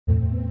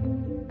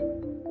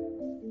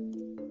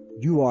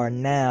You are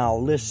now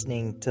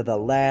listening to the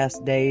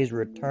last day's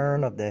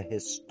return of the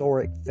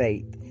historic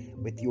faith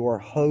with your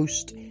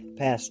host,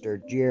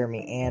 Pastor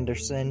Jeremy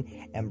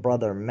Anderson and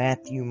Brother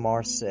Matthew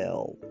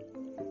Marcel.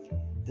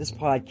 This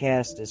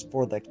podcast is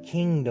for the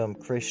kingdom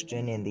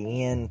Christian in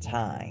the end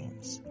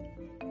times.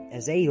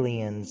 As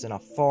aliens in a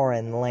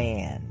foreign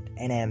land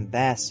and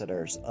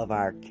ambassadors of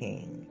our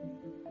King,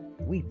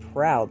 we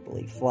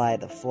proudly fly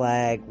the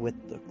flag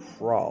with the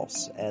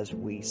cross as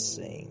we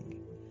sing.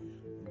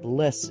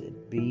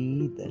 Blessed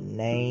be the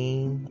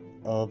name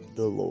of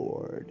the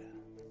Lord.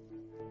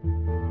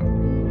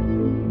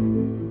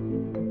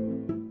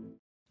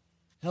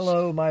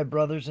 Hello, my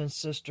brothers and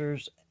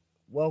sisters.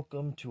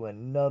 Welcome to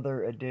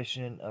another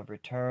edition of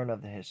Return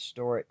of the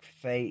Historic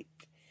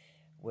Faith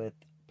with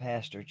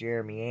Pastor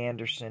Jeremy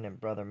Anderson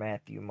and Brother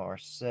Matthew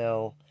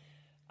Marcel.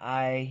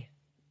 I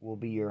will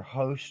be your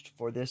host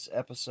for this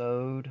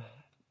episode,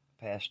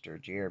 Pastor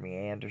Jeremy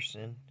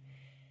Anderson.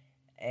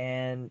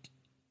 And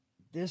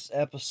this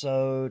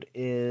episode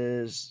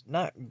is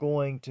not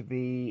going to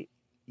be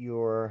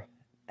your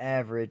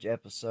average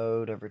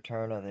episode of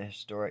Return of the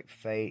Historic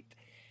Faith.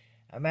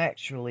 I'm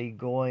actually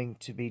going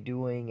to be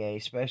doing a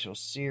special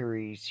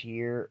series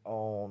here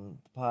on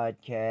the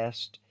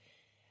podcast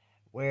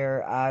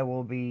where I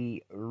will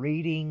be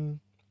reading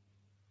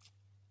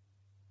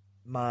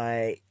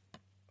my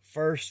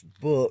first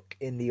book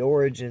in the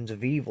Origins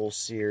of Evil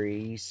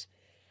series,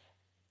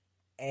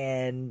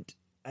 and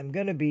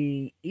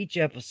each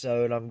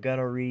episode, I'm going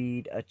to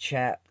read a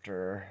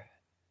chapter,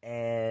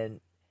 and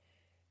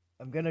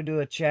I'm going to do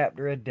a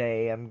chapter a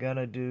day. I'm going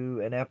to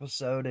do an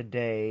episode a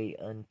day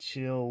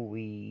until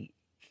we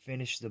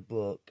finish the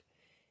book.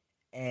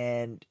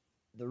 And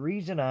the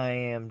reason I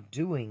am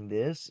doing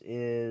this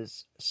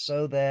is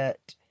so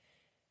that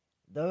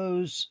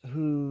those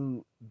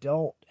who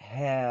don't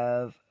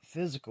have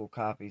physical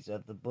copies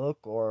of the book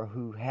or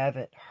who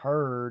haven't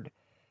heard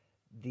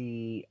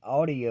the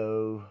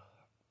audio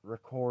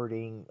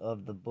recording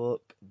of the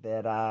book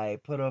that I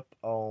put up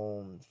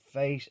on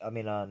on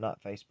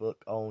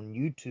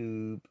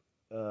YouTube,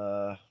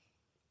 I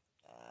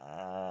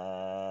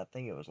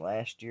think it was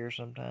last year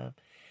sometime,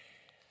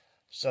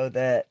 so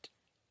that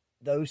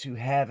those who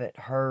haven't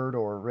heard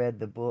or read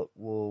the book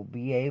will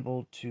be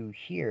able to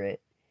hear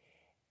it,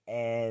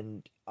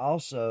 and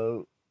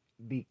also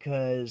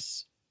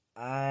because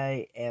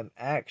I am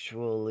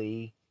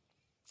actually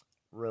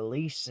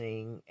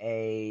releasing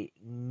a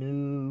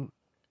new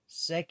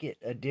second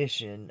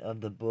edition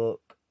of the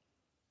book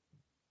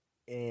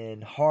in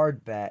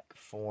hardback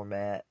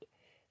format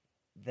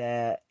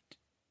that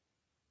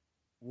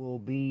will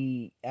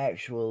be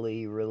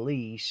actually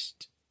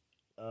released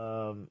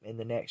in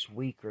the next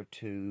week or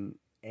two,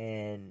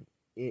 and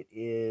it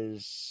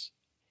is,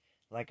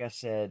 like I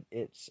said,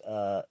 it's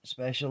a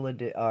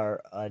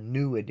a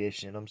new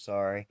edition. I'm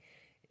sorry,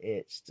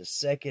 it's the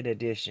second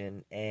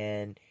edition,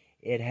 and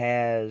it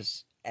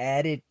has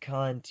added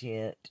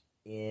content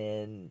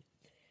in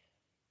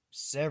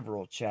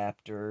several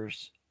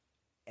chapters,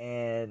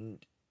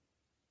 and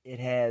it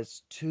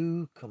has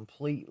 2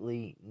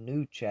 completely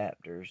new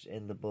chapters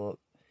in the book.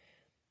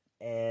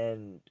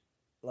 And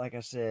like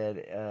I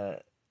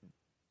said,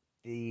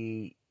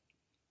 the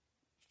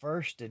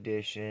first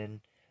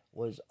edition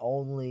was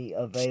only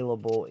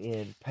available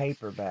in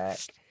paperback,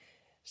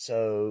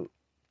 so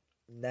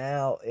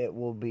now it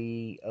will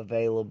be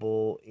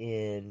available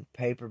in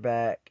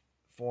paperback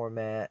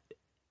format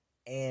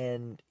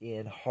and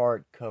in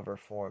hardcover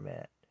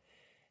format.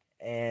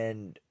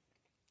 And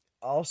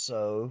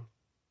also,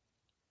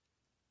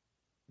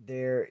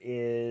 there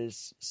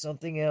is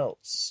something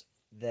else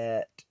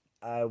that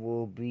I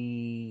will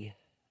be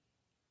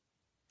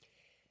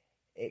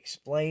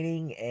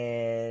explaining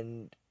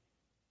and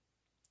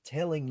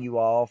telling you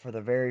all for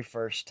the very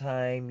first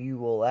time. You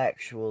will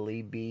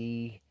actually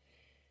be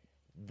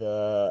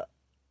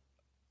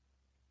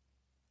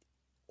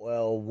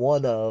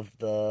one of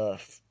the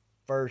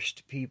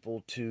first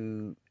people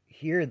to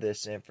hear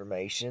this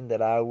information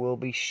that I will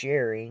be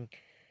sharing.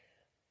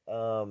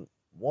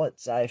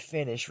 Once I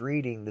finish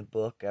reading the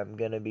book, I'm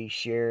going to be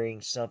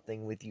sharing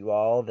something with you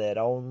all that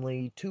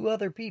only 2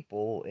 other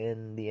people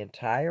in the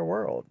entire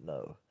world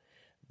know.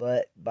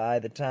 But by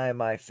the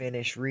time I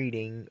finish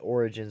reading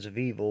Origins of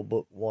Evil,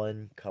 Book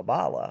 1,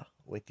 Kabbalah,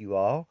 with you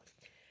all,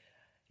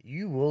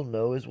 you will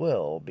know as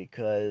well,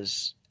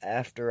 because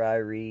after I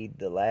read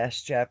the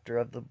last chapter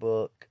of the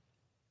book,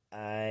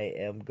 I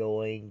am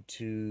going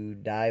to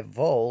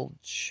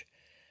divulge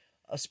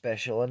a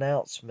special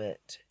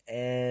announcement,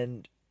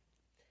 and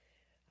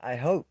I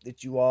hope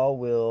that you all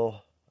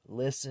will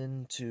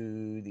listen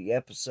to the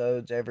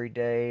episodes every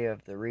day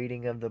of the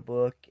reading of the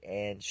book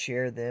and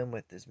share them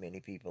with as many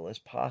people as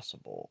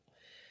possible,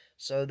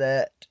 so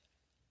that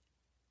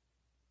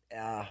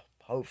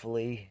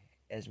hopefully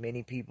as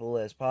many people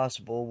as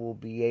possible will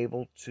be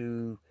able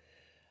to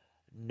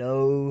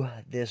know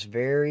this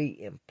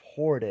very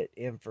important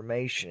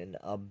information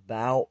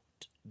about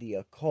the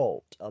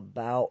occult,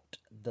 about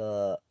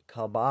the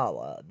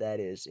Kabbalah that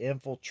is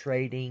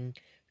infiltrating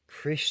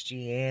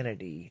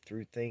Christianity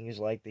through things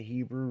like the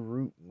Hebrew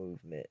root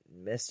movement,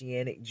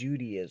 Messianic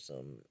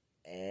Judaism,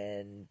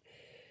 and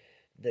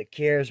the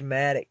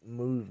charismatic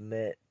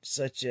movement,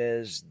 such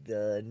as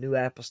the New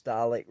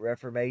Apostolic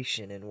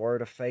Reformation and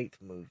Word of Faith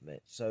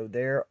movement. So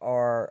there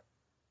are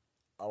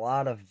a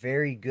lot of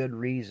very good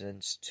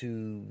reasons to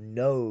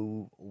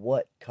know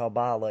what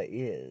Kabbalah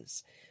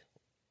is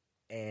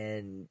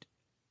and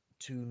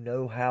to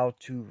know how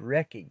to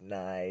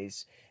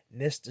recognize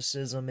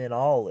mysticism in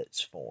all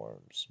its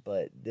forms.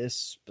 But this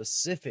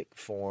specific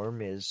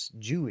form is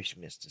Jewish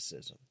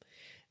mysticism.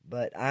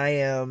 But I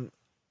am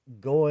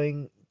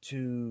going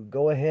to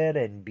go ahead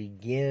and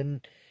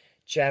begin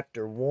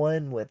chapter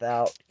 1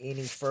 without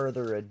any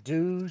further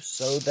ado,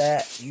 so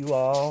that you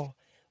all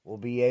will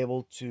be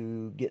able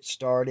to get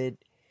started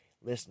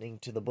listening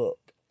to the book.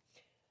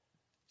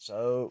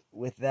 So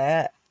with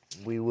that,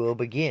 we will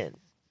begin.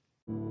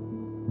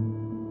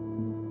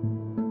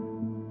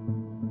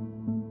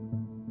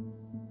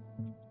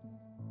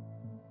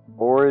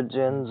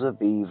 Origins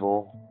of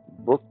Evil,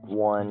 Book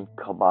 1,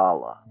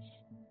 Kabbalah,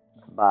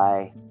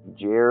 by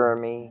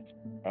Jeremy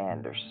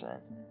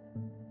Anderson.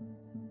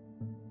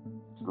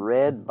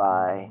 Read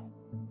by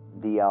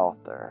the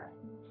author.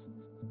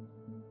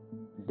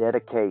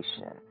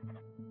 Dedication.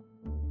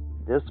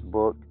 This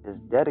book is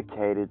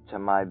dedicated to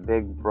my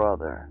big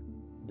brother,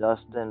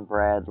 Dustin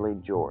Bradley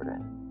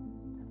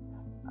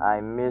Jordan.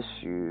 I miss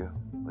you,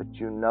 but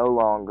you no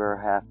longer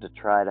have to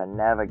try to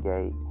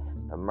navigate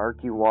the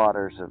murky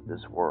waters of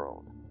this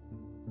world.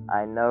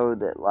 I know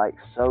that like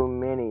so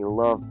many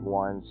loved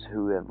ones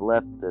who have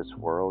left this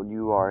world,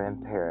 you are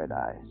in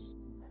paradise.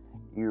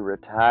 You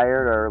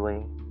retired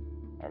early,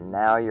 and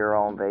now you're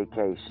on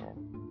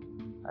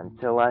vacation.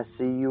 Until I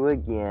see you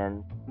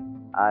again,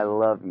 I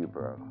love you,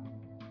 bro.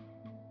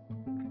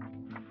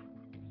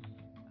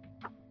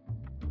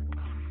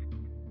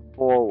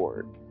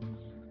 Forward.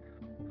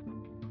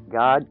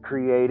 God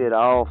created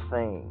all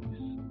things,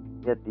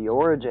 yet the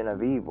origin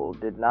of evil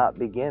did not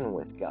begin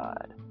with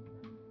God.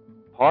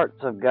 Parts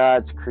of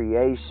God's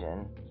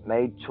creation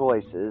made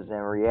choices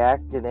and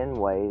reacted in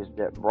ways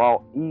that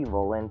brought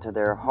evil into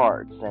their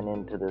hearts and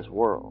into this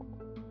world.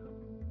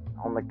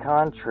 On the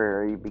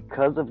contrary,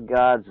 because of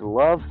God's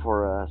love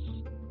for us,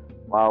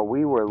 while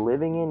we were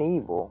living in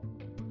evil,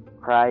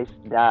 Christ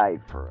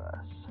died for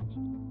us.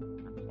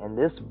 In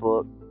this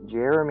book,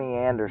 Jeremy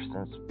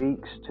Anderson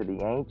speaks to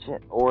the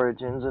ancient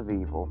origins of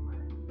evil,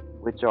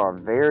 which are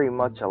very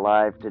much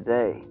alive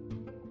today,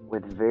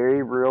 with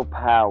very real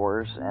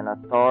powers and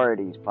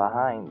authorities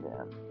behind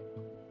them.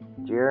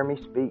 Jeremy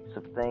speaks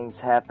of things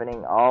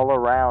happening all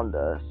around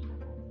us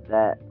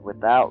that,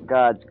 without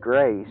God's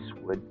grace,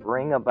 would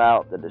bring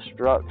about the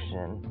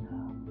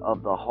destruction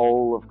of the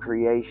whole of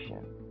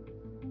creation.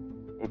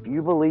 If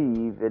you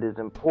believe it is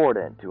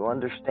important to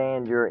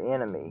understand your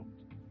enemy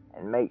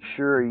and make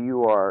sure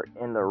you are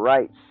in the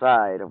right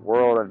side of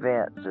world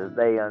events as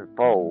they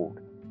unfold,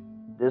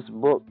 this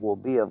book will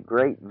be of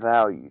great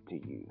value to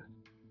you.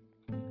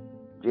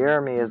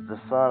 Jeremy is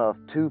the son of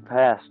 2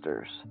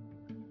 pastors.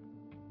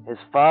 His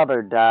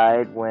father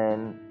died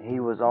when he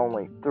was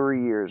only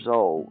 3 years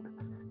old.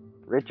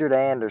 Richard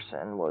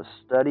Anderson was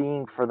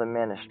studying for the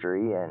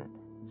ministry and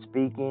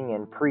speaking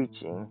and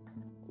preaching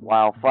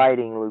while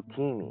fighting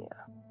leukemia.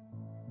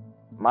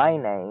 My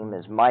name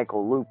is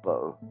Michael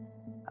Lupo.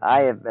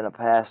 I have been a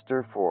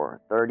pastor for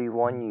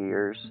 31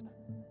 years,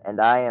 and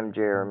I am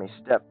Jeremy's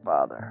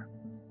stepfather.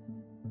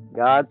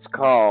 God's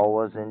call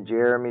was in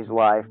Jeremy's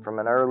life from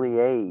an early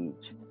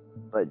age,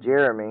 but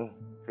Jeremy,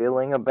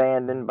 feeling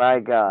abandoned by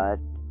God,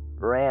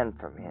 ran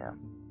from him.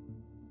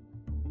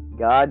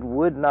 God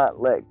would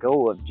not let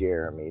go of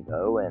Jeremy,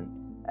 though, and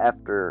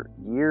after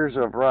years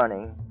of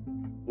running,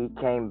 he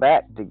came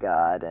back to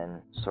God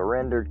and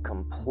surrendered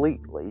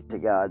completely to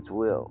God's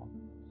will.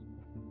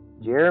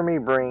 Jeremy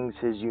brings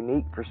his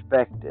unique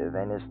perspective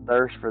and his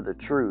thirst for the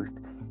truth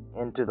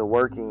into the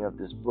working of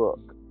this book.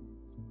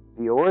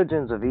 The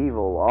origins of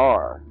evil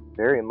are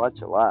very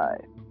much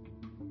alive.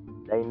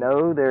 They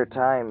know their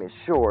time is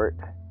short,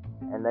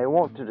 and they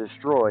want to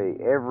destroy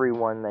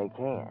everyone they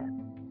can.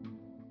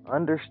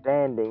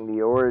 Understanding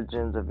the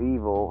origins of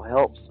evil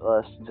helps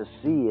us to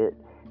see it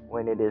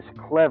when it is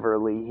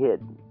cleverly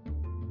hidden.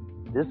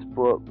 This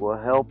book will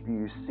help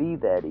you see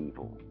that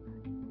evil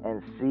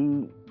and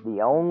see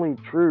the only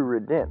true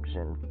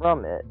redemption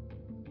from it,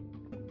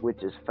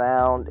 which is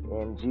found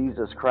in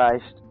Jesus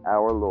Christ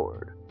our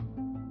Lord.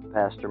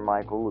 Pastor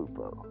Michael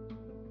Lupo.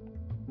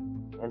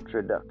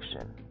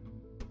 Introduction.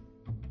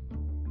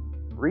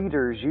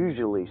 Readers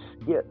usually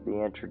skip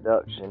the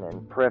introduction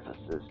and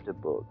prefaces to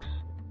books.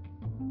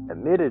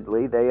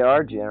 Admittedly, they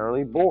are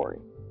generally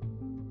boring.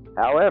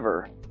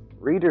 However,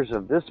 readers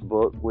of this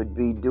book would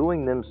be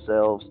doing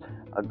themselves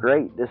a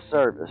great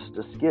disservice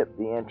to skip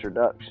the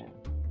introduction,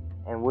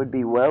 and would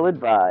be well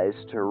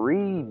advised to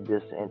read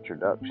this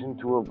introduction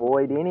to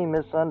avoid any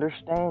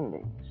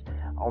misunderstandings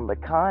on the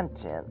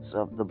contents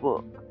of the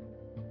book.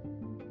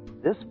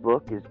 This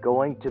book is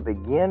going to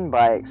begin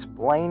by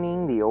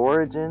explaining the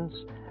origins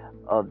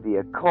of the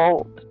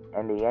occult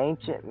and the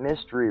ancient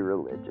mystery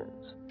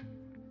religions.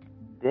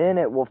 Then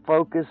it will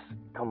focus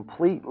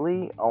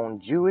completely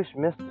on Jewish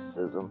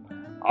mysticism,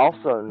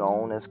 also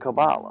known as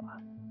Kabbalah.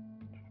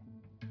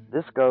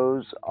 This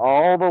goes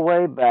all the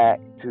way back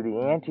to the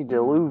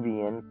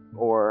antediluvian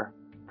or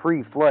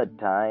pre-flood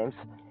times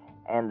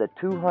and the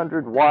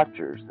 200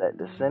 watchers that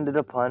descended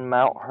upon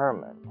Mount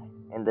Hermon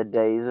in the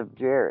days of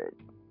Jared,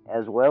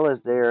 as well as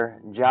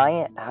their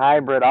giant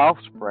hybrid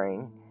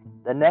offspring,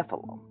 the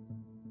Nephilim.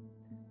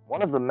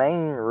 One of the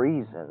main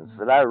reasons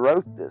that I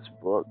wrote this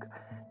book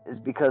is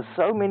because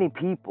so many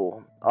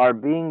people are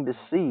being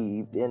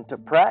deceived into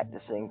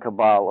practicing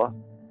Kabbalah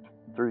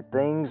through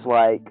things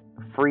like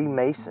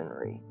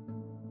Freemasonry,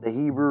 the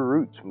Hebrew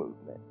Roots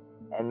movement,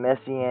 and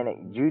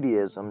Messianic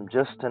Judaism,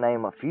 just to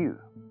name a few.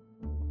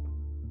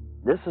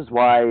 This is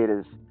why it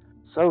is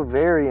so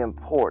very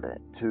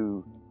important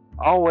to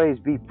always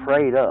be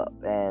prayed up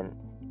and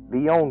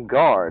be on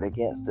guard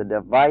against the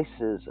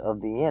devices of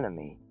the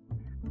enemy,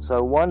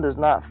 so one does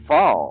not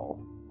fall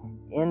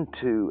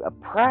into a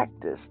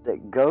practice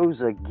that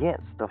goes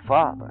against the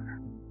Father.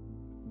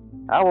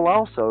 I will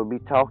also be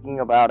talking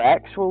about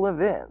actual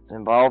events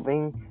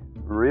involving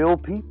real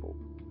people,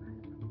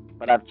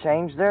 but I've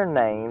changed their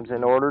names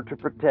in order to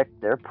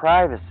protect their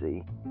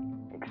privacy,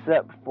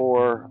 except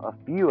for a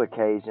few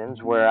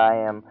occasions where I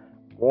am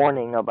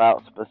warning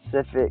about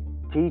specific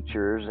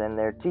teachers and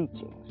their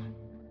teachings.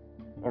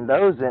 In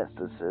those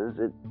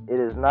instances, it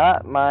is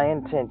not my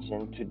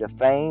intention to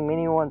defame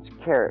anyone's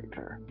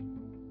character.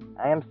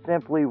 I am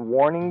simply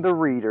warning the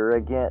reader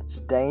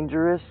against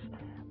dangerous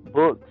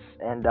books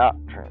and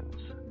doctrines.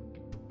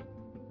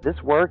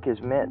 This work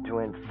is meant to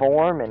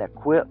inform and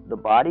equip the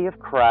body of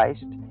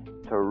Christ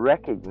to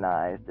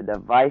recognize the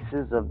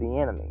devices of the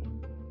enemy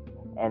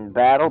and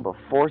battle the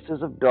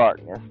forces of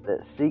darkness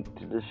that seek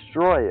to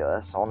destroy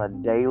us on a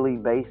daily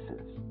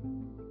basis.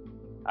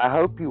 I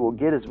hope you will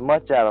get as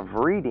much out of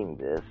reading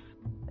this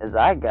as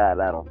I got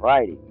out of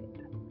writing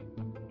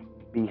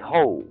it.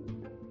 Behold,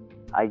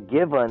 I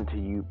give unto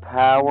you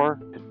power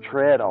to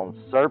tread on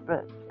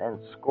serpents and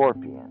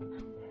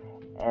scorpions,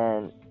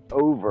 and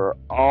over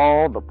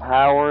all the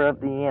power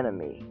of the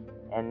enemy,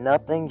 and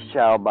nothing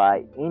shall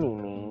by any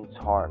means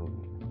harm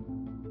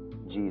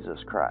you.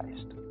 Jesus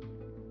Christ.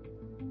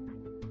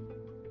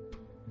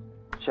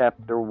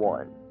 Chapter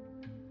 1.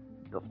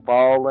 The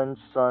Fallen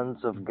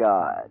Sons of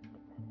God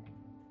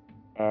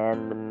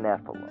and the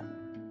Nephilim.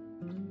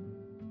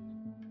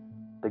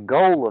 The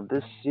goal of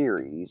this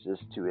series is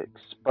to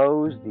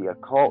expose the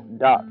occult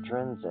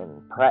doctrines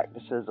and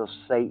practices of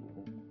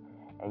Satan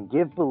and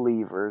give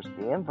believers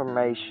the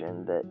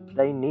information that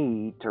they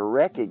need to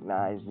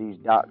recognize these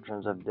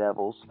doctrines of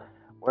devils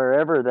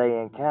wherever they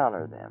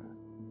encounter them.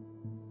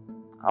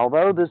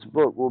 Although this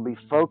book will be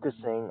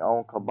focusing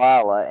on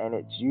Kabbalah and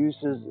its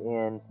uses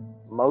in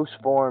most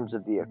forms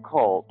of the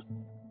occult,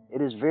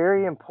 it is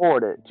very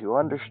important to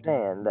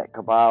understand that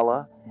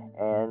Kabbalah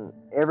and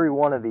every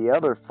one of the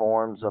other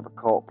forms of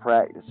occult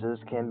practices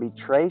can be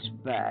traced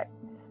back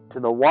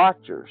to the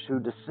watchers who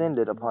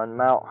descended upon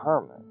Mount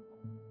Hermon,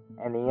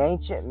 and the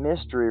ancient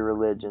mystery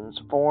religions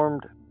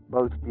formed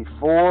both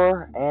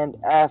before and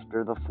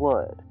after the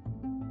flood.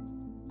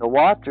 The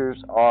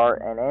watchers are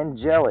an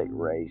angelic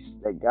race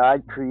that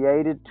God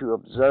created to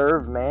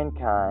observe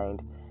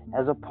mankind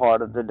as a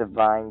part of the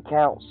divine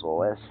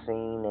council, as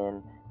seen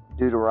in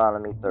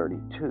Deuteronomy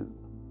 32.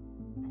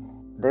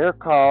 They're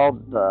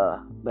called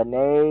the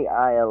B'nai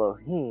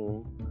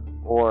Elohim,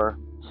 or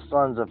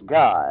sons of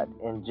God,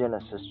 in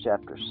Genesis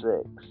chapter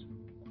 6.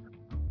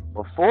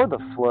 Before the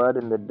flood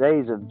in the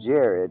days of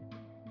Jared,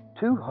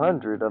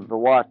 200 of the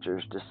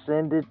watchers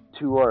descended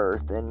to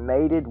earth and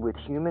mated with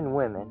human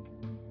women,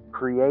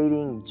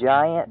 creating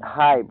giant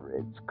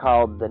hybrids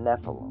called the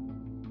Nephilim.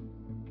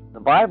 The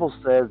Bible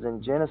says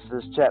in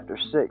Genesis chapter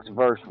 6,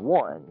 verse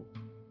 1,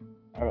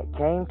 "And it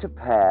came to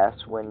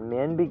pass, when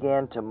men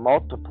began to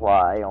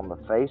multiply on the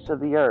face of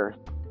the earth,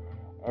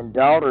 and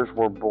daughters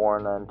were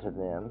born unto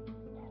them,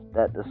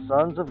 that the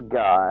sons of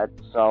God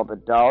saw the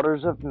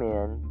daughters of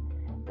men,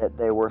 that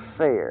they were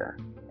fair,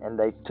 and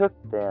they took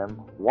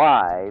them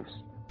wives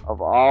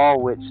of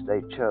all which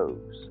they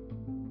chose.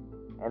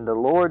 And the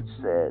Lord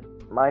said,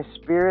 My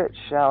spirit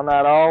shall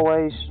not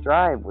always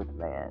strive with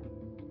man,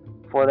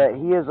 for that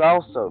he is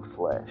also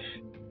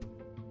flesh.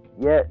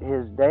 Yet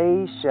his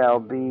days shall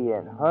be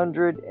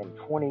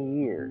 120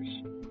 years.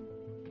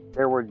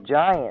 There were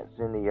giants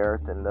in the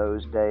earth in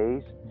those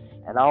days,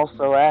 and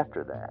also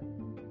after that,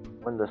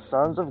 when the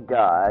sons of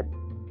God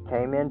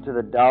came into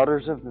the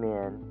daughters of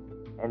men,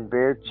 and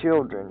bare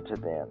children to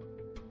them.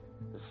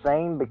 The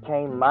same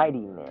became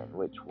mighty men,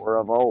 which were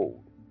of old,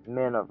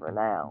 men of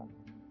renown.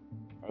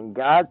 And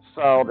God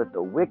saw that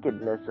the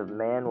wickedness of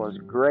man was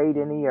great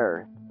in the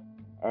earth,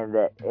 and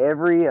that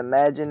every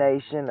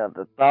imagination of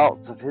the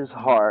thoughts of his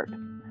heart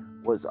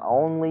was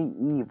only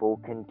evil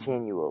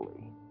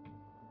continually.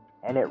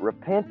 And it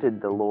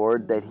repented the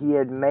Lord that he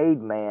had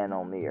made man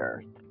on the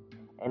earth,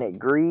 and it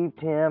grieved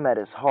him at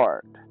his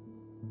heart.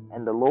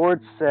 And the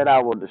Lord said, I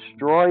will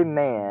destroy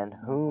man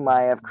whom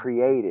I have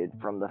created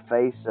from the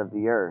face of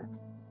the earth,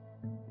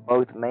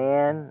 both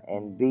man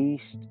and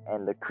beast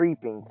and the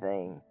creeping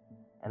thing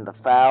and the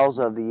fowls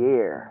of the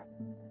air,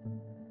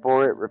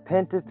 for it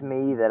repenteth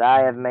me that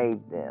I have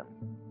made them.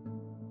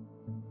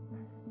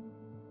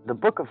 The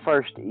book of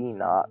 1st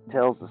Enoch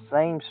tells the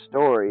same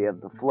story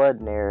of the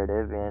flood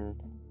narrative in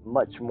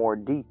much more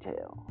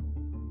detail.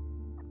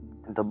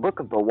 The book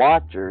of the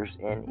Watchers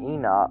in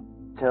Enoch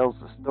tells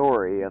the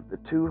story of the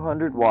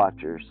 200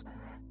 watchers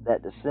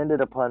that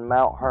descended upon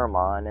Mount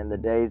Hermon in the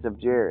days of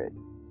Jared.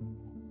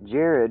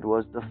 Jared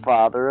was the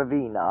father of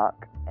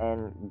Enoch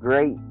and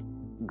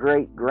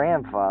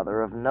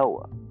great-great-grandfather of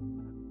Noah.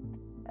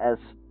 As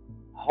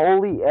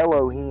holy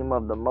Elohim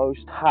of the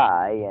Most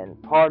High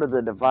and part of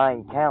the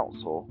divine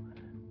council,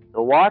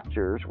 the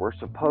watchers were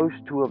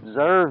supposed to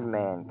observe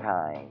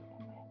mankind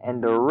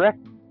and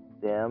direct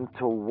them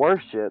to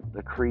worship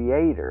the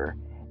Creator,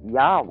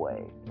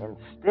 Yahweh.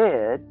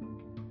 Instead,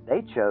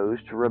 they chose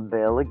to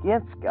rebel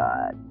against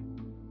God,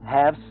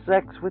 have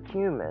sex with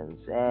humans,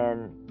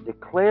 and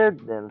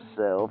declared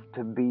themselves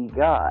to be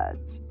gods.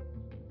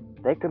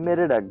 They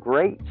committed a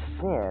great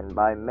sin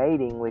by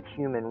mating with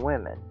human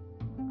women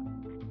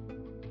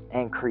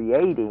and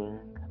creating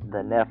the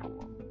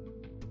Nephilim.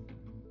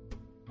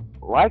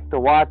 Like the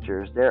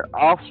Watchers, their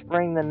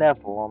offspring, the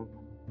Nephilim,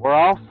 were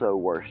also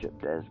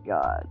worshipped as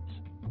gods.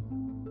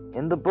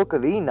 In the book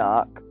of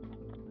Enoch,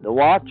 the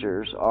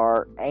Watchers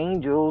are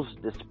angels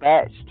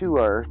dispatched to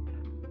earth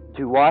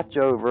to watch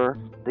over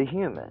the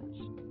humans.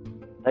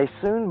 They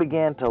soon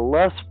began to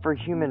lust for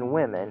human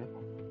women,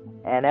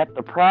 and at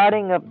the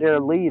prodding of their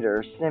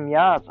leader,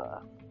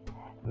 Semyaza,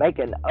 make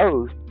an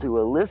oath to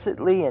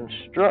illicitly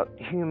instruct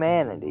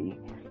humanity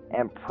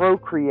and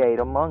procreate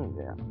among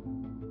them.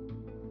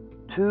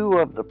 Two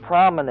of the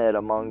prominent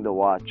among the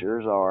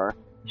Watchers are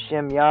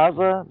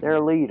Semyaza, their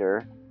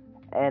leader,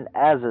 and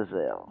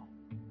Azazel.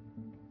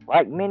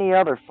 Like many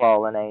other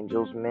fallen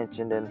angels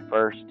mentioned in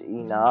 1st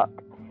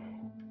Enoch,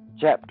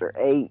 chapter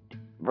 8,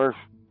 verse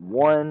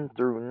 1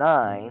 through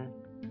 9,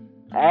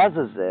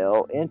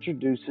 Azazel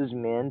introduces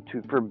men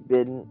to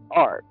forbidden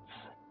arts,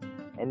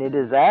 and it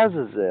is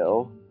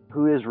Azazel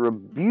who is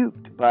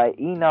rebuked by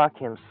Enoch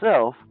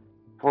himself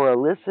for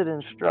illicit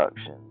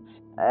instructions,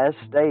 as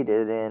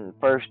stated in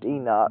 1st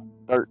Enoch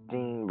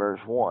 13,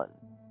 verse 1.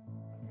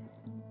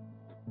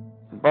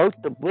 Both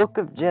the book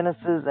of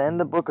Genesis and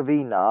the book of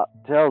Enoch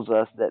tells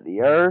us that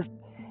the earth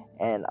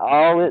and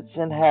all its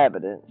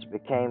inhabitants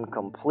became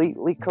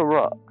completely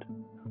corrupt.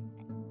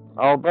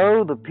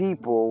 Although the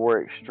people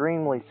were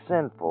extremely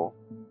sinful,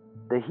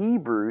 the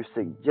Hebrew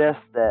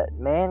suggests that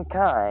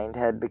mankind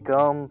had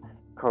become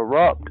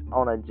corrupt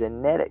on a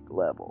genetic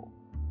level.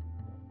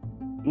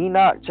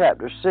 Enoch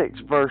chapter 6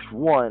 verse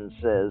 1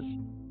 says,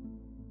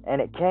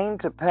 And it came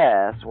to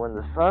pass when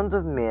the sons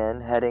of men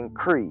had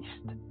increased,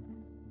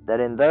 that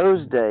in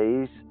those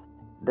days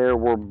there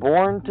were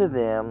born to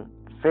them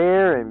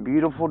fair and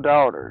beautiful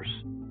daughters.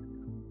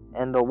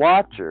 And the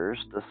watchers,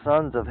 the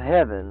sons of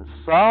heaven,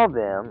 saw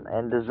them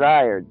and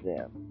desired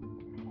them.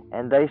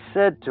 And they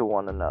said to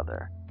one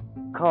another,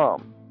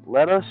 Come,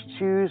 let us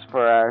choose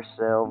for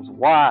ourselves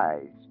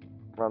wives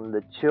from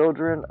the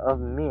children of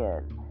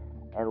men,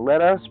 and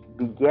let us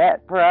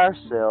beget for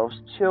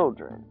ourselves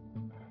children.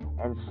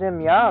 And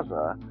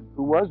Semyaza,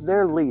 who was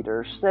their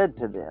leader, said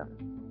to them,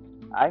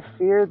 I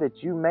fear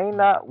that you may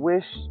not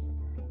wish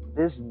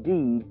this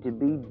deed to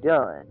be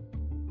done,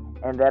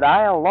 and that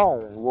I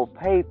alone will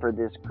pay for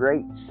this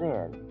great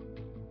sin.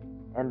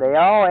 And they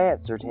all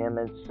answered him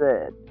and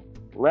said,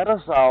 Let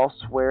us all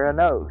swear an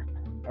oath,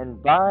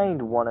 and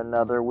bind one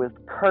another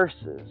with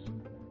curses,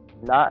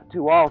 not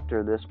to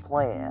alter this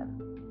plan,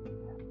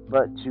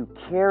 but to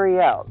carry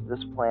out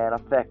this plan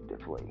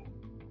effectively.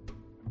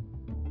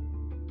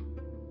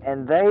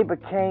 And they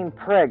became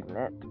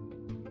pregnant,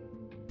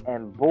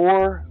 and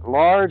bore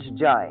large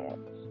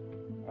giants,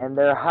 and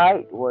their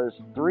height was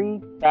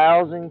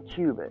 3,000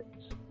 cubits.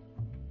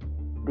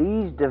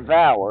 These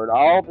devoured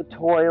all the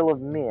toil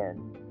of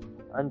men,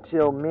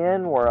 until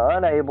men were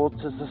unable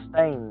to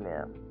sustain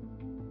them.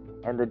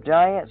 And the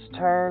giants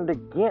turned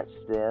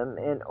against them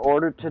in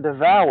order to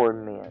devour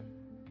men.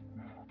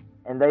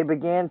 And they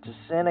began to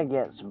sin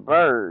against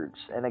birds,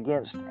 and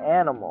against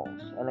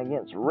animals, and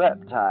against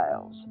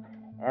reptiles,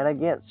 and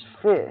against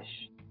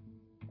fish.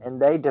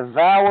 And they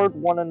devoured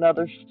one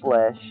another's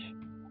flesh,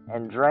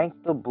 and drank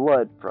the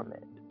blood from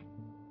it.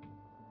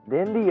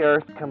 Then the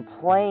earth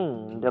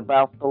complained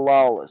about the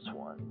lawless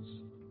ones.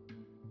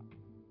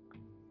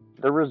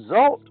 The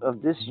result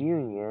of this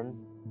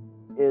union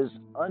is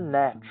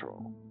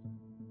unnatural,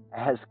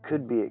 as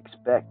could be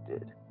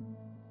expected.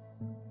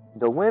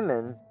 The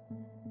women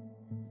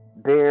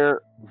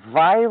bear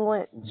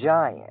violent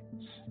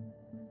giants.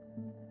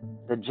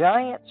 The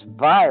giants'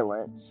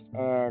 violence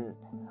and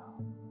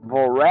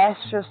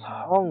voracious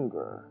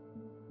hunger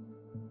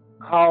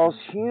cause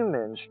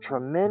humans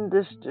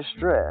tremendous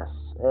distress,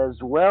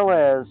 as well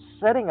as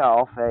setting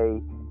off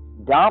a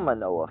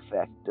domino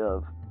effect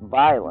of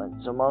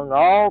violence among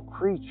all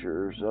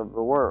creatures of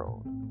the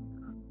world.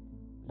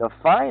 The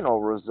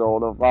final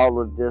result of all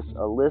of this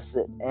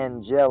illicit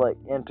angelic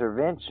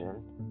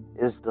intervention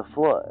is the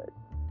flood,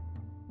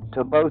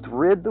 to both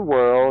rid the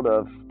world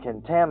of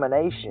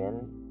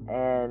contamination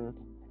and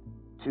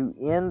to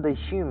end the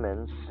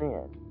human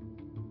sin.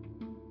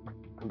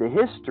 The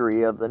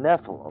history of the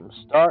Nephilim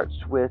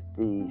starts with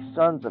the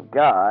sons of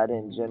God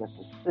in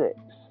Genesis 6.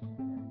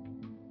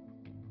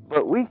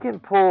 But we can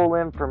pull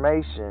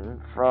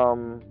information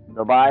from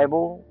the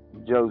Bible,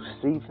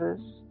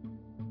 Josephus,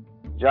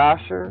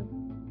 Joshua,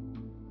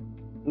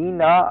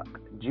 Enoch,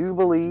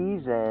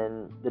 Jubilees,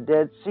 and the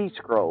Dead Sea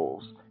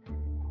Scrolls,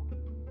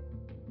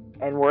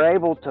 and we're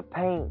able to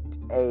paint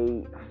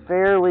a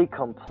fairly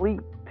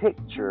complete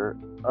picture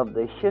of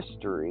the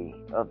history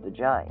of the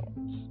giants.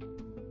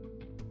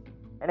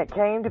 And it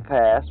came to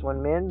pass,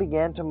 when men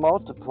began to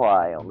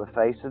multiply on the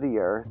face of the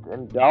earth,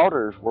 and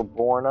daughters were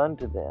born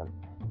unto them,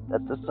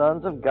 that the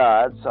sons of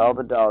God saw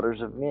the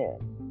daughters of men,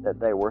 that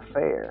they were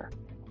fair,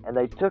 and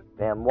they took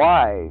them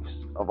wives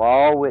of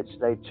all which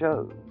they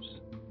chose.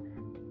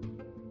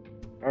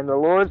 And the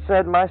Lord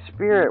said, My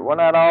spirit will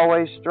not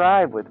always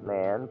strive with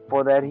man,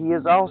 for that he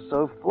is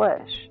also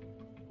flesh,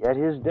 yet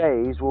his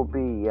days will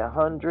be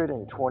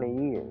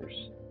 120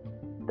 years.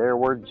 There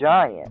were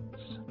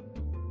giants,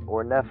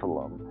 or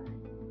Nephilim,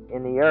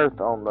 in the earth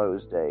on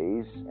those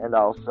days, and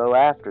also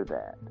after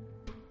that,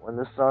 when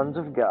the sons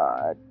of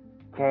God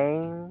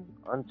came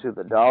unto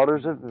the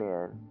daughters of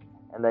men,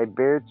 and they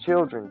bare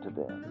children to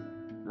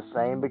them. The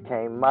same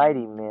became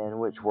mighty men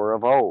which were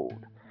of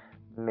old,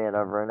 men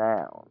of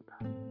renown.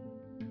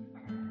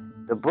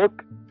 The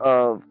book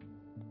of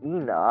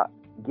Enoch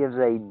gives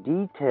a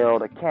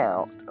detailed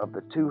account of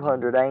the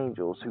 200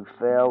 angels who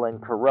fell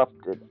and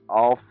corrupted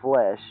all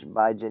flesh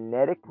by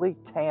genetically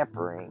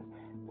tampering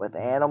with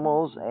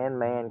animals and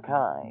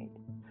mankind.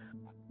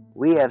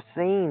 We have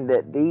seen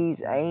that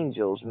these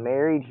angels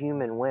married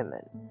human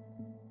women.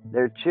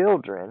 Their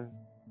children,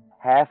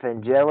 half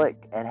angelic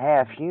and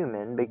half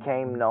human,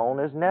 became known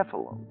as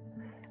Nephilim.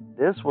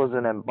 This was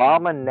an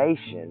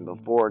abomination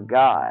before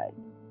God.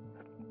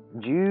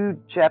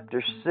 Jude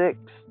chapter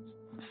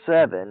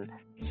 6-7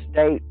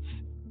 states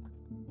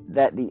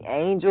that the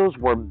angels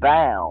were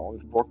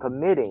bound for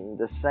committing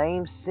the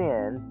same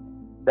sin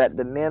that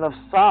the men of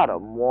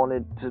Sodom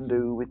wanted to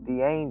do with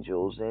the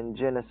angels in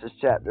Genesis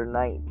chapter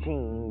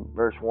 19,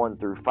 verse 1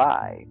 through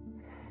 5.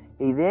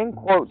 He then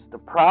quotes the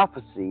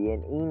prophecy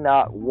in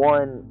Enoch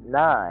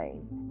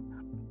 1:9.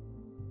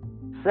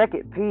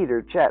 2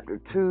 Peter chapter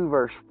 2,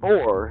 verse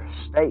 4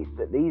 states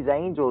that these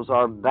angels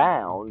are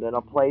bound in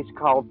a place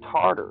called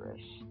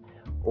Tartarus,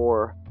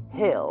 or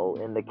hell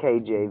in the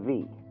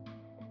KJV.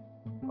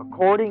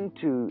 According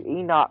to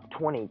Enoch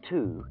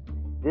 22,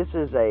 this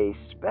is a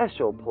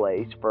special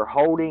place for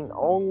holding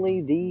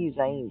only these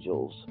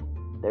angels,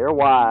 their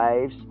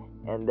wives,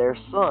 and their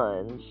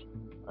sons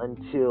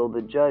until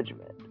the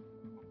judgment.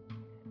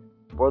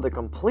 For the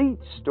complete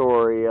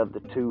story of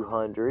the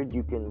 200,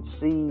 you can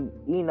see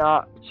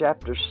Enoch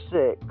chapter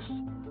 6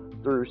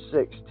 through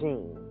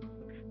 16.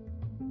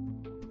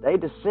 They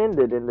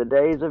descended in the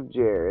days of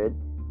Jared,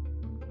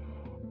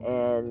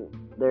 and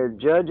their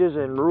judges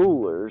and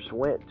rulers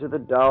went to the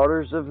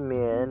daughters of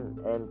men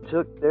and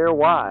took their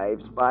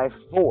wives by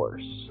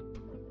force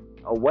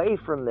away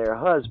from their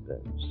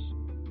husbands,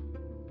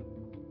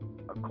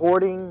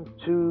 according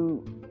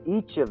to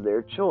each of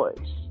their choice.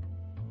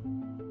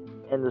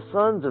 And the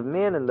sons of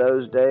men in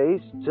those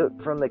days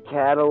took from the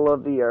cattle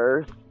of the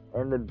earth,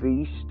 and the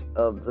beast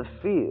of the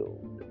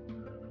field,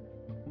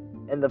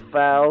 and the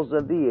fowls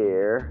of the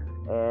air,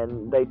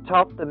 and they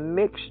taught the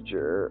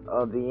mixture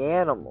of the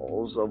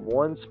animals of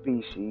one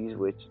species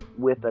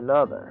with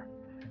another.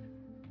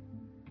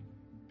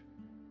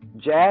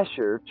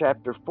 Jasher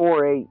chapter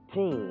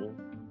 4:18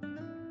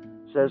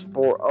 says,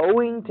 For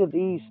owing to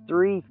these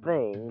three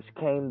things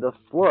came the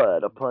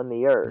flood upon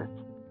the earth,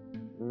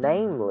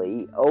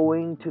 namely,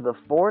 owing to the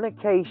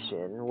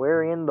fornication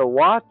wherein the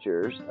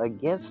watchers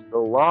against the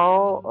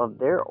law of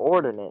their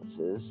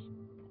ordinances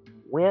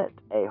went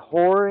a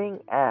whoring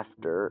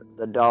after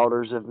the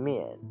daughters of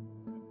men,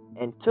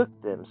 and took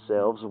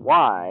themselves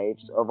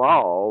wives of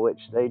all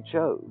which they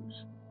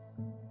chose.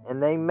 And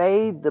they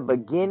made the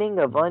beginning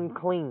of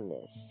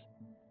uncleanness,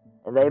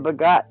 and they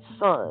begot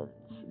sons,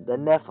 the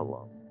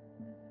Nephilim.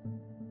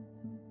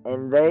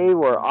 And they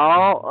were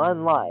all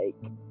unlike,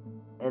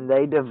 and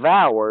they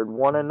devoured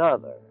one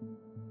another.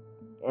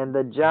 And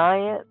the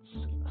giants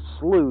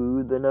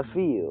slew the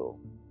Nephil,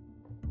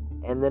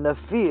 and the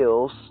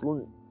Nephil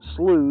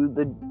slew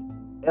the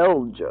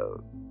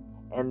Eljo,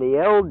 and the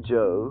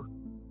Eljo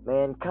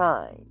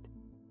mankind,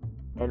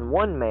 and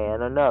one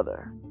man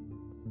another.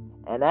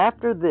 And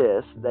after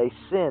this they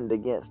sinned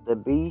against the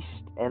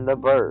beast and the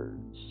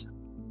birds.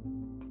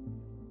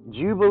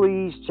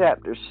 Jubilees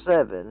chapter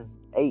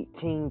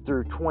 7:18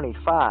 through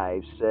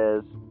 25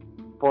 says,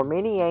 For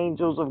many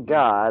angels of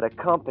God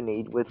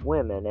accompanied with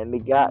women, and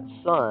begot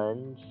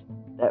sons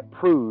that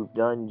proved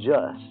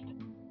unjust,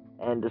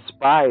 and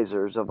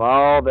despisers of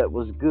all that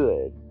was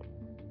good,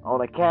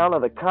 on account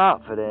of the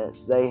confidence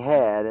they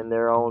had in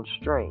their own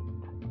strength.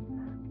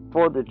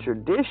 For the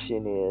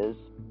tradition is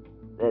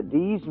that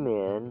these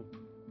men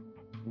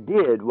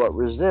did what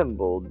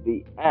resembled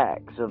the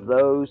acts of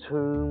those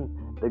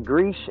whom the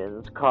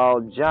Grecians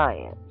called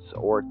giants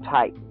or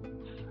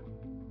titans.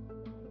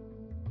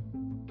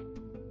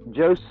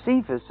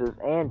 Josephus'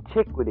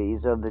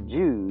 Antiquities of the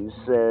Jews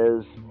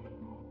says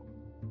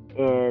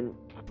in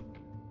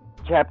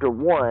chapter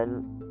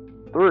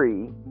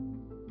 1:3,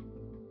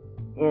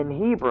 in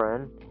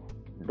Hebron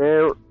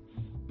there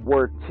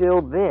were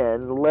till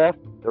then left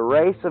the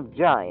race of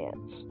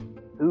giants,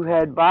 who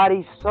had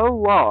bodies so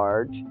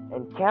large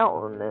and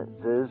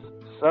countenances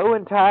so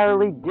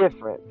entirely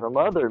different from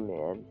other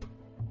men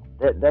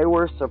that they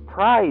were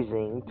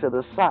surprising to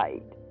the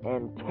sight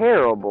and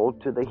terrible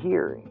to the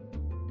hearing.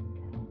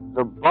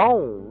 The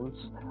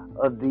bones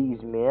of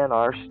these men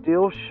are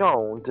still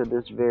shown to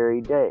this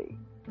very day.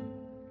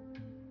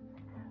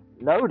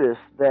 Notice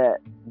that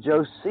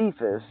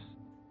Josephus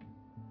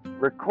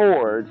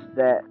records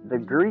that the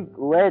Greek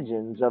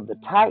legends of the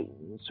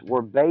Titans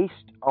were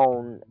based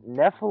on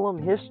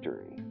Nephilim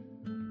history.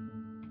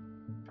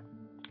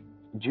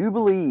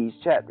 Jubilees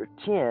chapter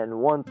 10,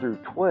 1 through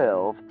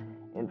 12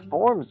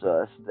 informs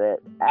us that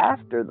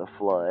after the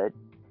flood,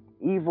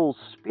 evil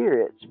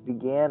spirits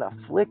began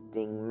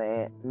afflicting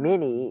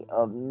many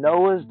of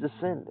Noah's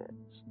descendants.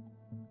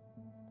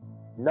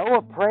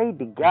 Noah prayed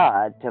to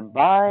God to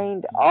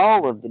bind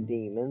all of the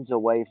demons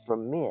away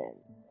from men.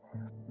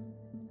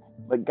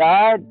 But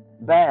God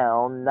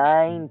bound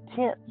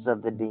 9/10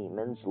 of the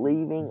demons,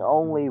 leaving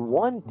only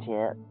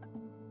 1/10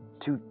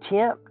 to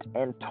tempt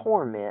and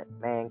torment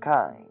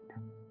mankind.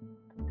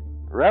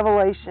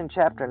 Revelation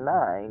chapter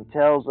 9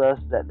 tells us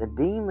that the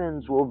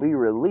demons will be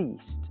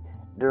released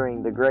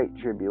during the Great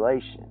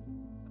Tribulation.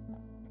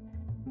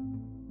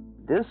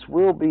 This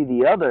will be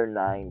the other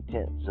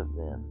 9/10 of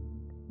them.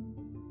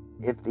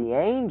 If the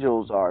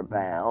angels are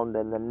bound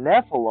and the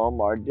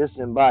Nephilim are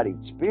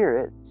disembodied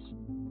spirits,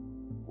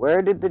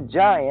 where did the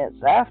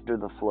giants after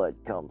the flood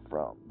come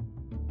from?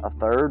 A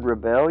third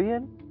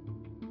rebellion?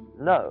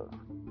 No.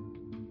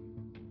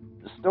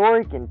 The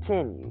story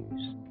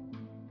continues.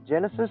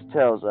 Genesis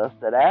tells us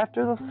that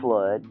after the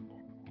flood,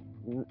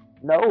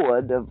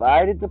 Noah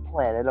divided the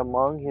planet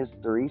among his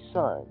 3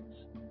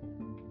 sons.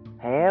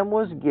 Ham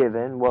was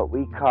given what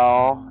we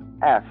call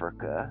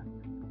Africa,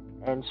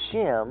 and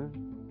Shem,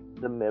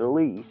 the Middle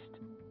East.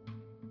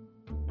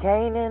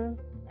 Canaan,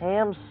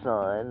 Ham's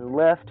son,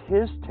 left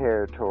his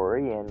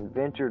territory and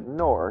ventured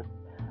north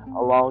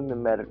along the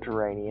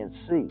Mediterranean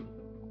Sea.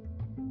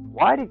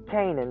 Why did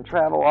Canaan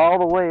travel all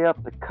the way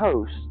up the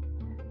coast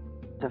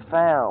to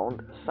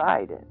found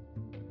Sidon,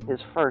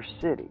 his first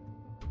city,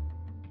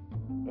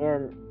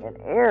 in an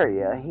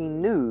area he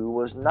knew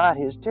was not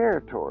his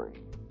territory?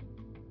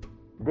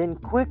 Then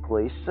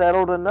quickly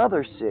settled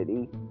another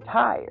city,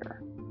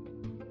 Tyre.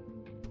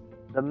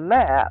 The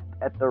map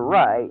at the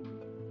right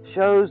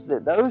shows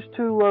that those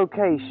 2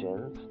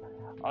 locations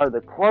are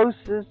the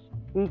closest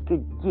he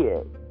could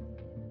get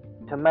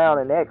to mount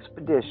an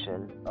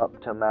expedition up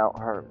to Mount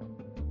Hermon.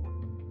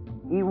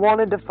 He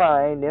wanted to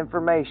find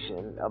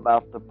information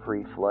about the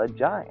pre-flood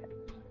giants.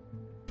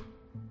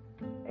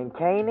 And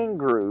Canaan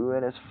grew,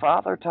 and his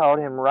father taught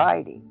him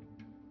writing,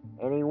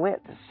 and he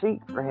went to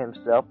seek for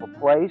himself a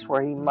place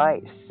where he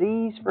might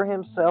seize for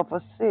himself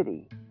a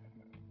city.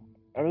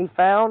 And he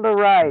found a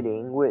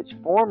writing which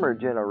former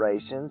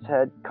generations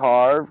had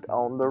carved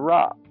on the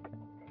rock.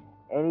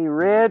 And he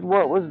read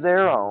what was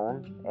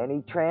thereon, and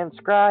he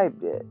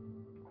transcribed it,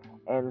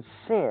 and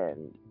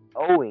sinned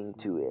owing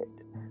to it,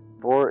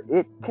 for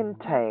it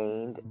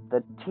contained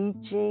the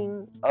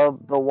teaching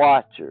of the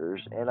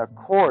watchers, in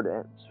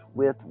accordance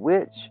with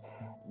which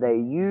they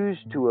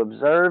used to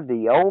observe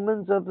the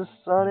omens of the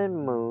sun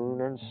and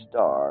moon and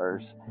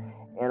stars,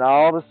 and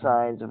all the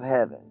signs of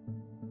heaven.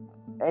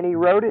 And he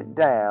wrote it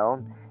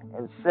down,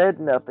 and said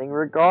nothing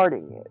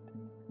regarding it,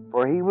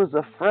 for he was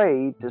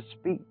afraid to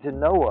speak to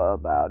Noah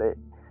about it,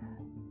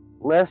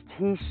 lest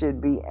he should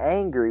be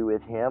angry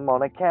with him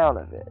on account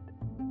of it.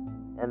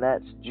 And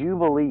that's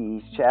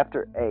Jubilees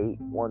chapter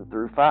 8, 1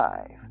 through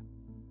 5.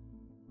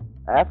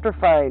 After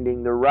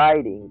finding the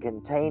writing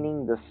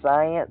containing the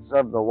science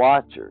of the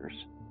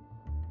watchers,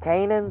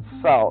 Canaan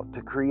sought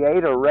to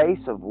create a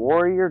race of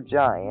warrior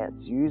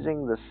giants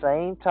using the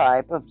same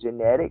type of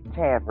genetic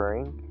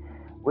tampering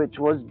which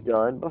was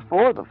done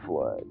before the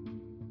flood.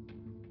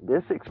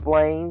 This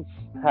explains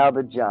how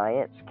the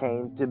giants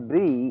came to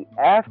be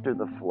after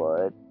the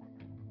flood,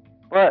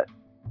 but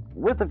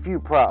with a few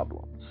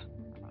problems.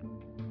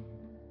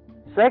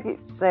 2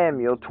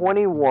 Samuel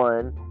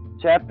 21,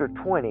 chapter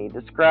 20,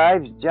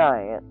 describes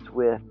giants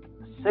with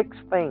 6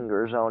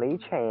 fingers on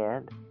each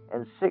hand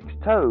and 6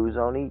 toes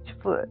on each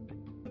foot.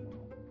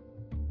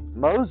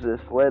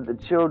 Moses led the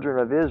children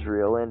of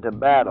Israel into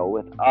battle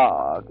with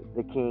Og,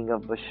 the king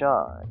of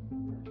Bashan,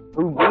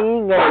 who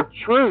being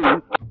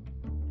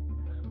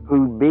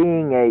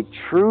a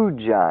true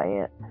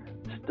giant,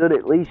 stood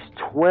at least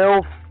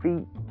 12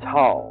 feet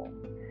tall.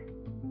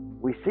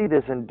 We see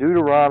this in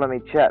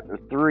Deuteronomy chapter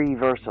 3,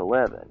 verse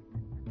 11.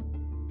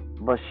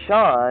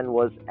 Bashan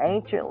was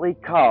anciently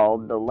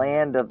called the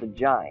land of the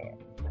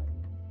giants.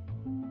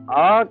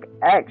 Og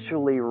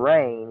actually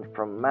reigned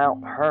from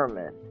Mount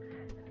Hermon.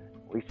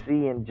 We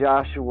see in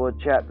Joshua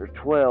chapter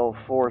 12,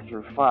 4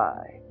 through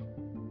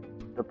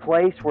 5, the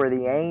place where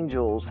the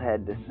angels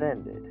had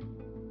descended.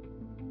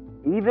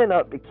 Even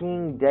up to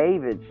King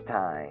David's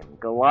time,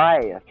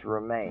 Goliath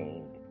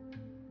remained.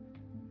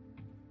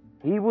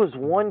 He was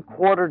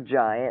 1/4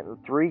 giant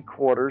and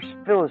 3/4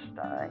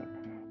 Philistine,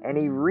 and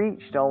he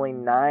reached only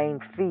 9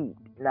 feet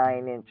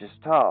 9 inches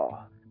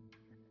tall.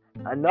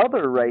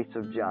 Another race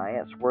of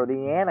giants were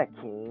the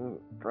Anakim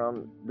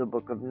from the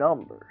book of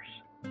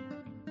Numbers.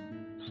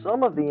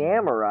 Some of the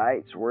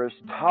Amorites were as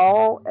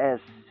tall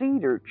as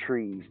cedar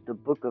trees, the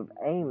book of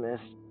Amos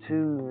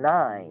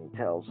 2:9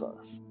 tells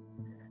us,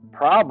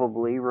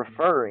 probably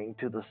referring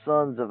to the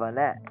sons of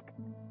Anak.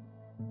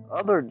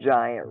 Other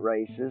giant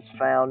races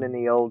found in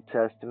the Old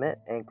Testament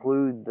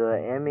include the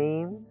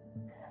Emim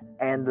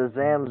and the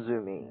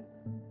Zamzummim.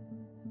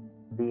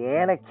 The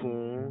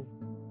Anakim,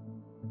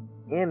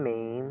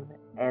 Emim,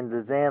 and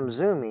the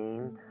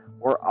Zamzummim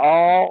were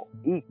all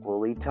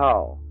equally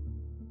tall.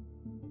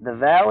 The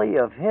Valley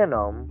of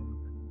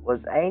Hinnom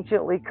was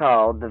anciently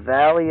called the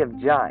Valley of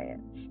Giants.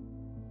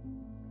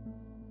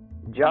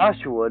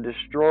 Joshua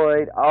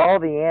destroyed all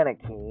the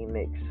Anakim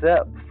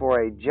except for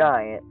a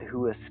giant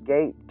who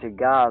escaped to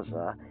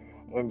Gaza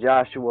in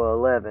Joshua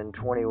 11,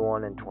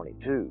 21 and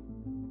 22.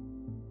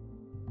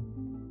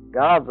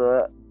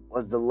 Gaza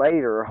was the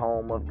later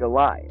home of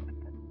Goliath.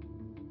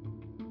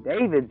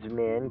 David's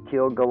men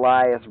killed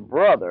Goliath's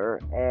brother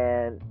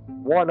and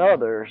one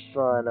other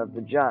son of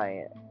the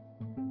giant.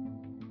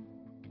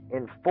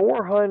 In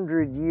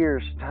 400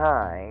 years'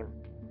 time,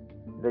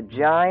 the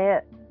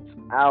giants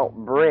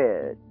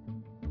outbred,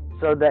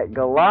 so that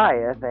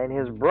Goliath and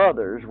his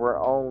brothers were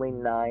only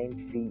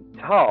 9 feet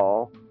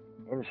tall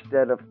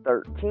instead of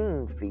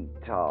 13 feet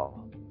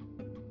tall.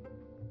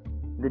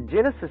 The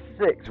Genesis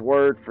 6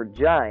 word for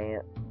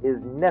giant is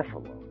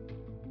Nephilim,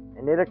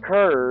 and it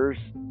occurs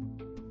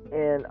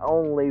in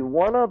only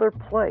one other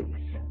place,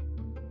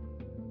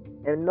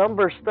 in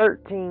Numbers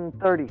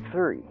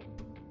 13:33.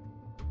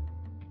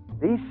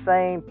 These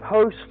same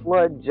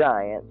post-flood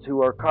giants,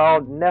 who are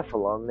called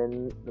Nephilim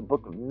in the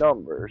book of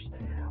Numbers,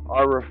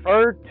 are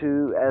referred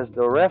to as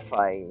the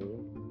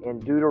Rephaim in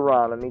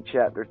Deuteronomy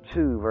chapter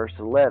 2, verse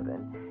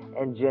 11,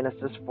 and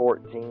Genesis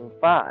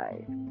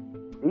 14:5.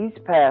 These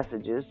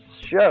passages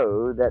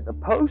show that the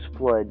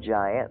post-flood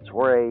giants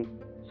were a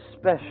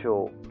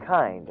special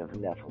kind of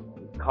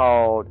Nephilim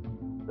called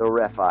the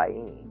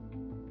Rephaim.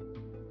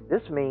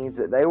 This means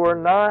that they were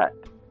not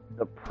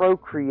the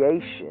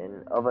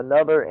procreation of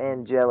another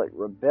angelic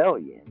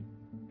rebellion,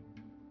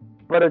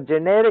 but a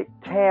genetic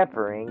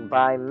tampering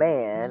by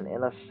man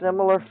in a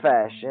similar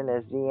fashion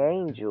as the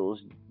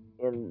angels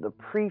in the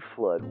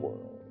pre-flood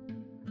world.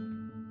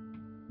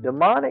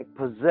 Demonic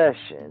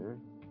possession,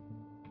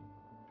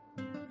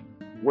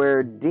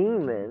 where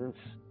demons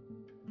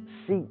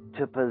seek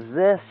to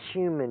possess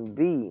human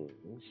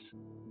beings.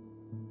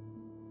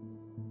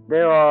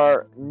 There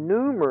are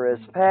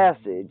numerous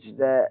passages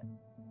that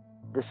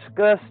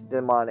discuss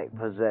demonic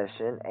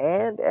possession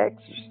and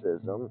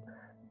exorcism,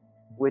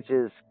 which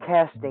is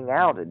casting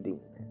out a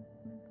demon.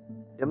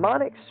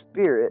 Demonic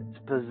spirits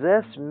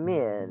possess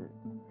men.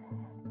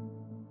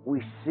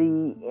 We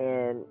see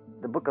in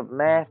the book of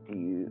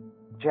Matthew,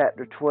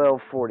 chapter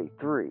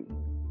 12:43.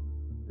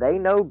 They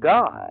know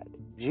God,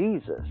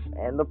 Jesus,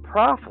 and the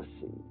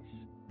prophecies.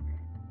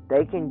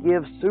 They can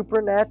give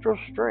supernatural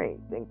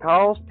strength and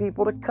cause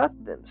people to cut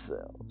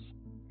themselves.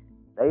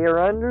 They are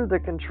under the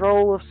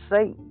control of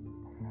Satan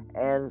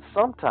and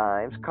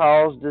sometimes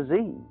cause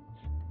disease.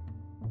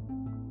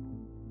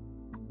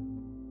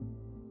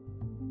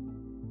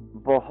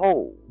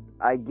 Behold,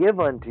 I give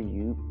unto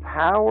you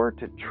power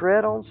to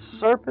tread on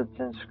serpents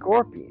and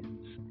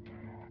scorpions,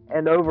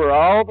 and over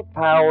all the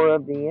power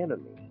of the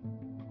enemy,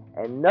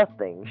 and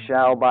nothing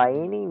shall by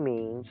any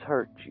means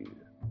hurt you.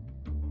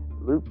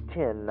 Luke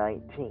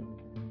 10:19.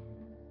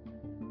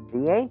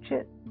 The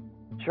ancient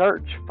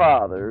church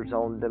fathers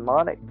on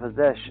demonic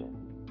possession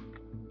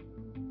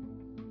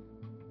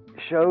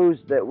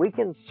shows that we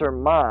can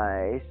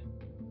surmise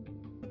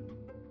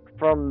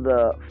from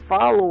the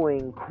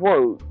following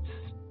quotes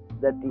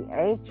that the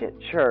ancient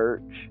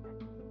church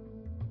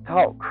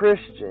taught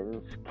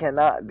Christians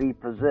cannot be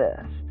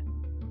possessed.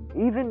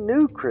 Even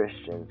new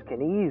Christians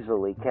can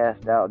easily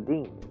cast out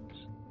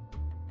demons.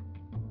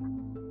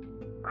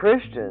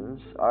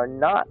 Christians are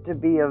not to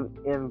be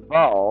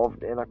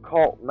involved in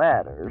occult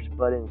matters,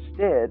 but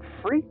instead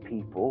free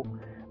people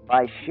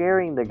by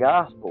sharing the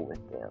gospel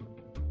with them.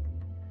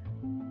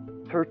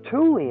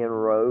 Tertullian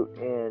wrote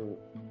in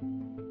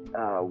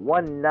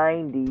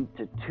 190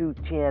 to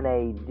 210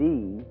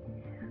 AD,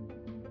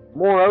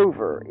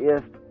 moreover,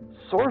 if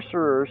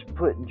sorcerers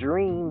put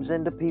dreams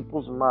into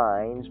people's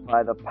minds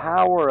by the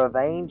power of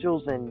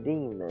angels and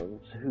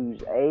demons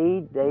whose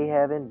aid they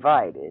have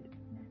invited,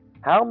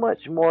 how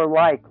much more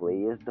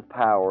likely is the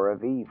power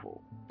of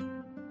evil?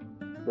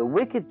 The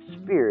wicked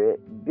spirit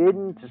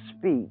bidden to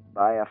speak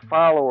by a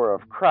follower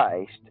of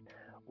Christ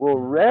will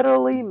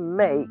readily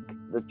make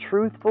the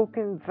truthful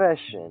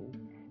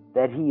confession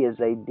that he is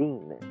a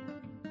demon.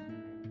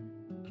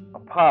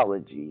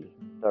 Apology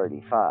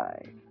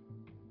 35.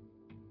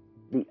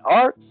 The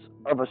arts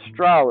of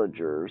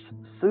astrologers,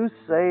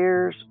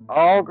 soothsayers,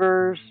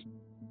 augurs,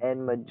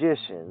 and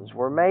magicians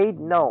were made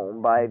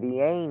known by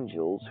the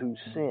angels who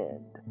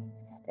sinned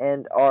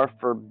and are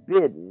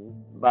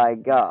forbidden by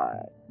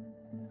God.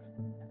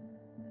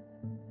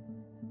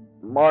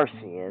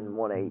 Marcion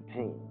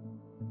 1:18.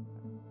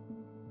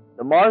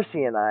 The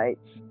Marcionites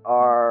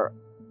are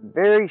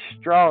very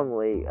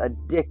strongly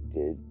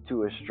addicted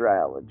to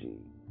astrology.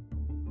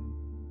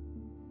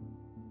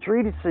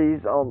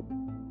 Treatises on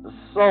the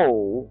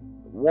Soul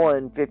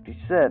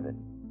 1:57.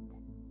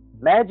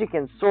 Magic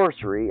and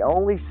sorcery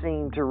only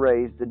seem to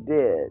raise the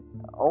dead.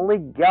 Only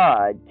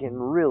God can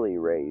really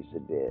raise the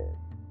dead.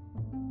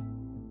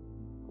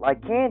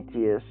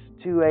 Lycantius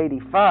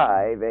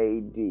 285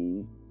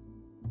 AD.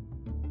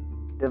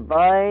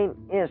 Divine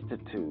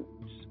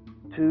Institutes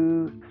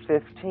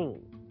 2:15.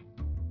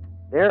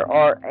 There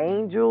are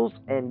angels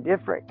and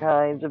different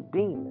kinds of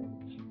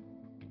demons.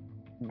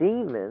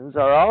 Demons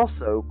are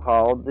also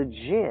called the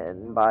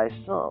jinn by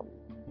some.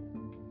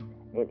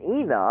 In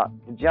Enoch,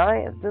 the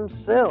giants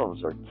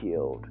themselves are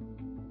killed.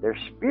 Their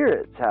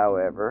spirits,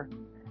 however,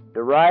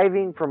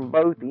 deriving from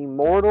both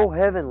immortal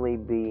heavenly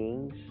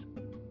beings,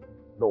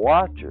 the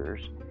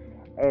Watchers,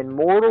 and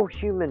mortal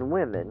human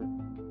women,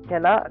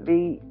 cannot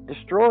be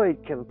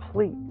destroyed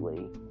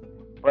completely,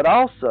 but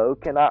also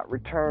cannot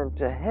return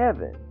to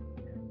heaven.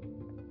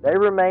 They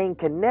remain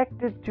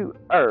connected to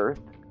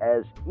earth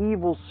as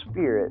evil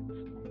spirits,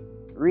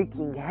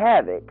 wreaking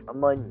havoc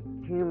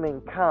among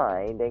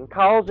humankind and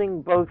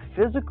causing both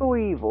physical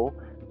evil,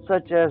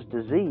 such as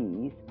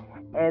disease,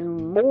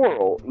 and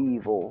moral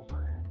evil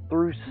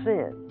through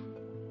sin.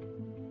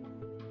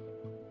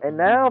 And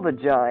now the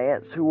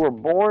giants who were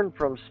born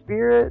from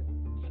spirits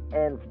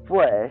and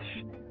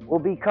flesh will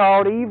be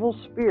called evil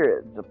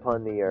spirits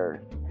upon the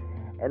earth,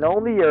 and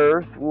on the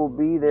earth will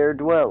be their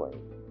dwelling.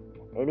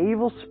 And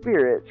evil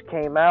spirits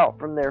came out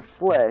from their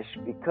flesh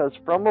because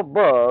from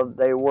above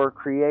they were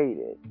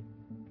created.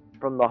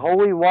 From the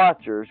holy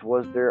watchers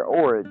was their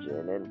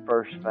origin and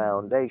first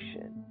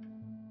foundation.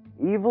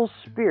 Evil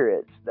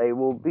spirits they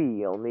will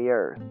be on the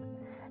earth,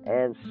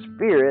 and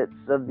spirits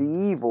of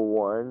the evil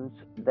ones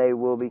they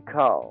will be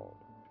called.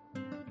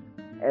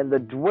 And the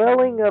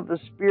dwelling of the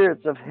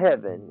spirits of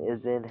heaven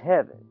is in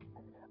heaven,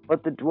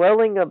 but the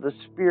dwelling of the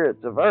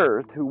spirits of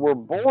earth who were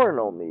born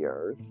on the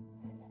earth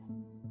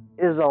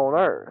is on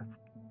earth.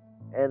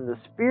 And the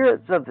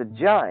spirits of the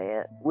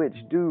giant which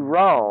do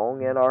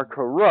wrong and are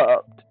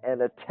corrupt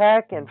and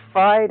attack and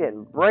fight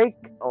and break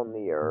on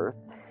the earth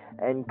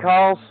and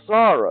cause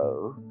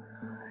sorrow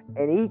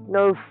and eat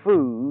no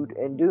food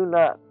and do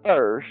not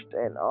thirst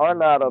and are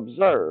not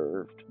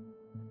observed.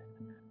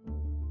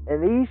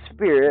 And these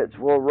spirits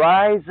will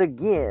rise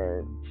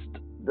against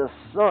the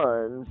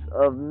sons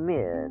of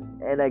men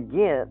and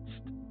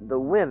against the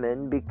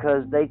women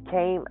because they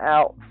came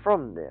out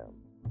from them.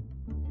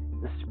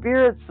 The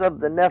spirits of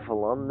the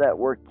Nephilim that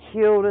were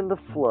killed in the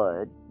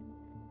flood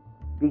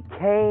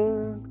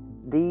became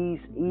these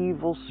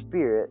evil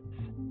spirits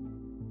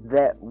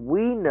that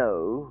we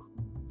know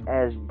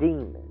as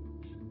demons.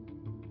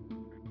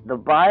 The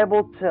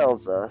Bible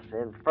tells us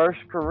in 1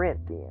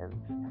 Corinthians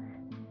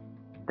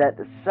that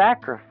the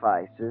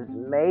sacrifices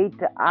made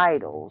to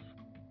idols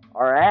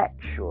are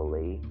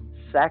actually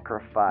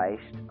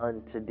sacrificed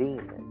unto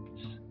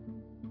demons.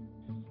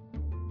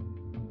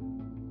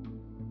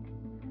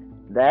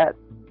 That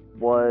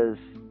was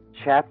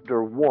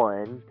chapter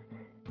 1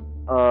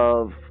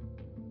 of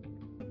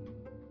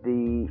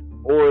the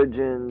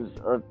origins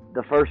of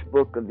the first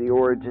book of the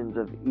Origins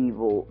of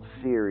Evil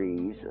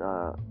series,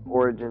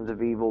 Origins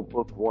of Evil,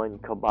 Book 1,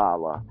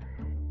 Kabbalah.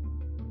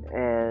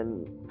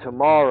 And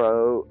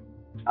tomorrow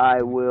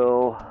I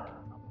will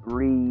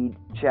read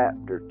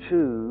chapter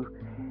 2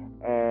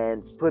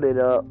 and put it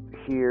up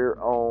here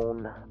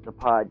on the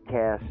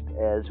podcast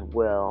as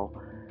well.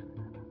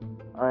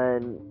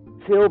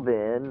 Until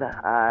then,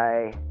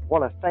 I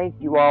want to thank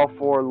you all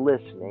for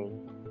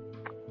listening,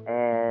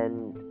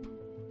 and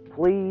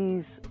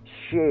please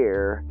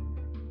share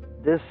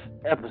this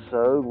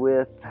episode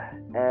with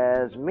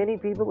as many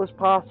people as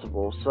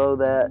possible so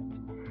that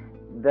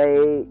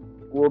they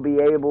will be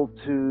able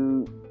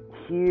to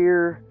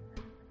hear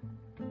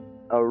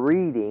a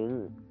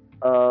reading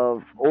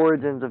of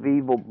Origins of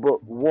Evil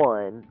Book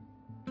 1,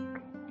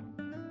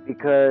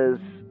 because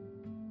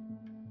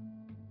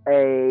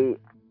a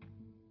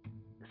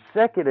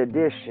second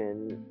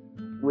edition,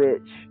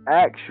 which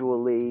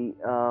actually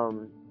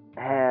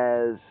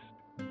has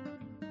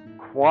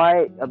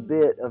quite a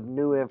bit of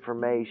new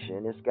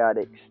information. It's got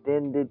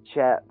extended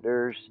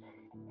chapters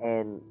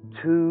and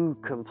 2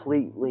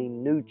 completely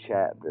new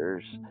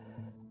chapters.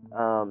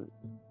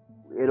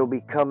 It'll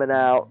be coming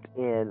out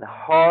in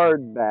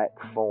hardback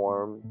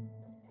form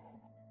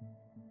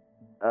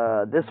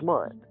this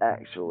month,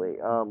 actually.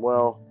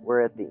 Well,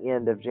 we're at the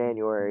end of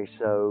January,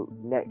 so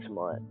next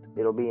month.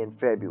 It'll be in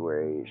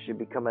February. It should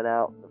be coming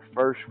out the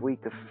first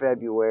week of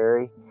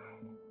February.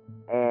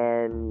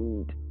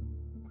 And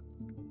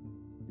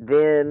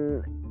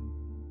then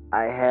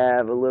I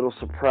have a little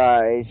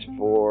surprise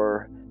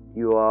for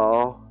you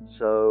all.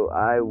 So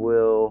I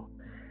will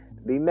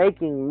be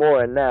making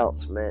more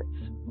announcements,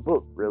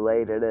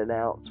 book-related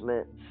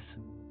announcements,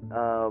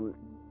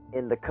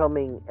 in the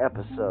coming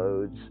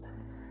episodes.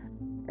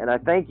 And I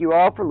thank you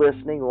all for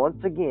listening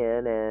once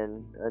again.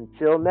 And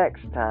until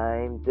next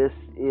time, this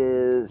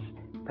is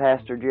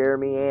Pastor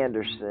Jeremy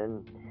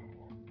Anderson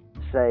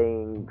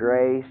saying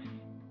grace,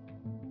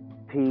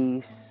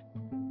 peace,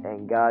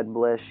 and God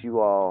bless you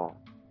all.